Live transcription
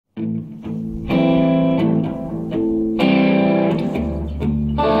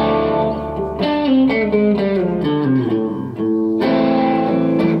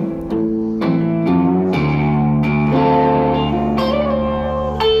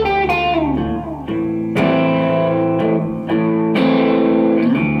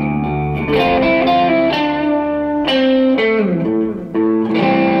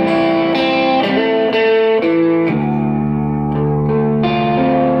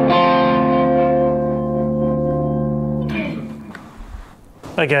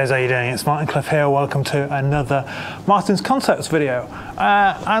Hey guys, how you doing? It's Martin Cliff here. Welcome to another Martin's Concepts video.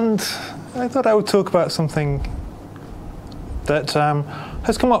 And I thought I would talk about something that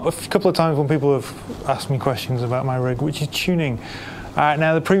has come up a couple of times when people have asked me questions about my rig, which is tuning.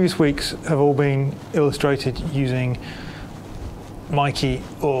 Now, the previous weeks have all been illustrated using Mikey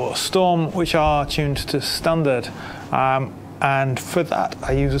or Storm, which are tuned to standard. And for that,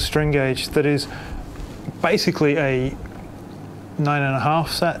 I use a string gauge that is basically a 9.5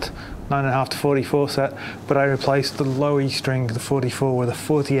 set, 9.5 to 44 set, but I replaced the low E string, the 44, with a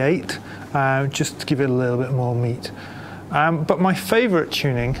 48, just to give it a little bit more meat. But my favorite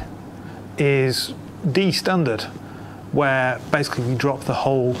tuning is D standard, where basically we drop the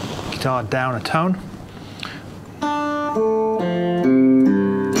whole guitar down a tone.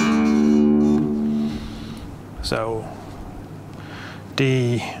 So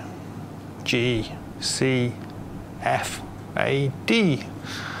D, G, C, F, A, D.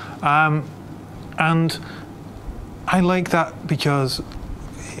 And I like that because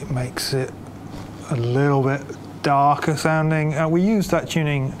it makes it a little bit darker sounding. We used that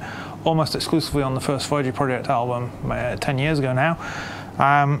tuning almost exclusively on the first Voyager Project album 10 years ago now.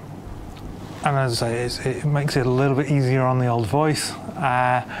 And as I say, it makes it a little bit easier on the old voice,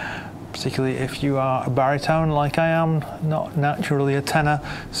 particularly if you are a baritone like I am, not naturally a tenor.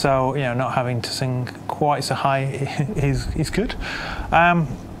 So, you know, not having to sing quite so high is good.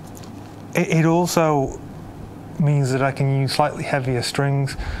 It also means that I can use slightly heavier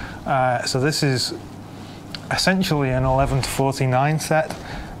strings. So this is essentially an 11 to 49 set,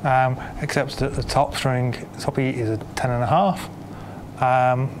 except that the top string, top E, is a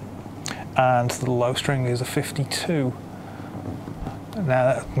 10.5, and the low string is a 52.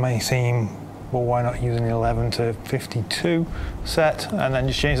 Now that may seem, well, why not use an 11 to 52 set and then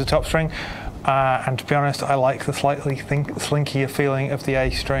just change the top string? And to be honest, I like the slightly slinkier feeling of the A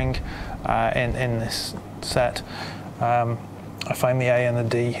string in this set. I find the A and the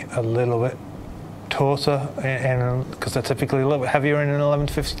D a little bit tauter because they're typically a little bit heavier in an 11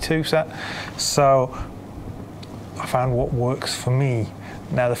 to 52 set. So I found what works for me.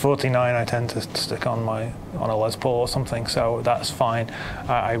 Now the 49 I tend to stick on a Les Paul or something, so that's fine.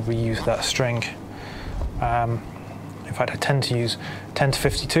 I reuse that string. In fact, I tend to use 10 to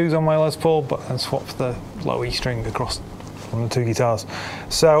 52s on my Les Paul, but then swap the low E string across from the two guitars.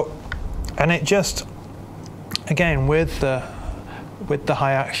 So, and it just, again, with the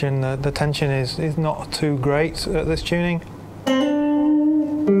high action, the tension is not too great at this tuning.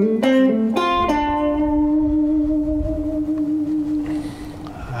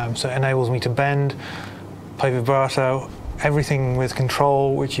 So it enables me to bend, play vibrato, everything with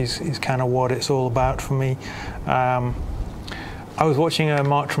control, which is kind of what it's all about for me. I was watching a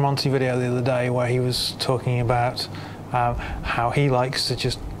Mark Tremonti video the other day where he was talking about how he likes to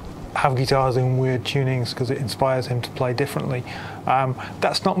just have guitars in weird tunings because it inspires him to play differently.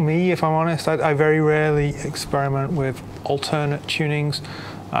 That's not me, if I'm honest. I very rarely experiment with alternate tunings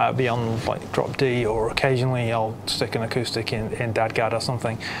beyond like drop D, or occasionally I'll stick an acoustic in Dadgad or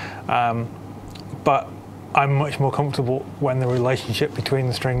something. But I'm much more comfortable when the relationship between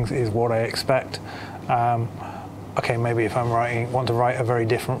the strings is what I expect. Okay, maybe if I want to write a very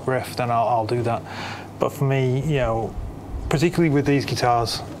different riff, then I'll do that. But for me, you know, particularly with these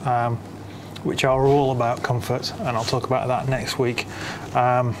guitars, which are all about comfort, and I'll talk about that next week.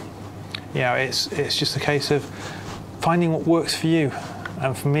 You know, it's just a case of finding what works for you.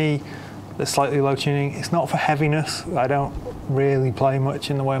 And for me, the slightly low tuning, it's not for heaviness. I don't really play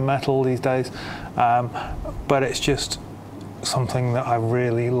much in the way of metal these days, but it's just something that I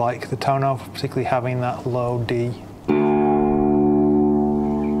really like the tone of, particularly having that low D.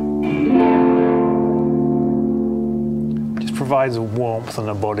 Just provides a warmth and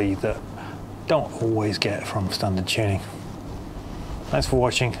a body that don't always get from standard tuning. Thanks for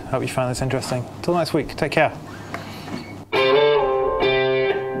watching. Hope you found this interesting. Till next week, take care.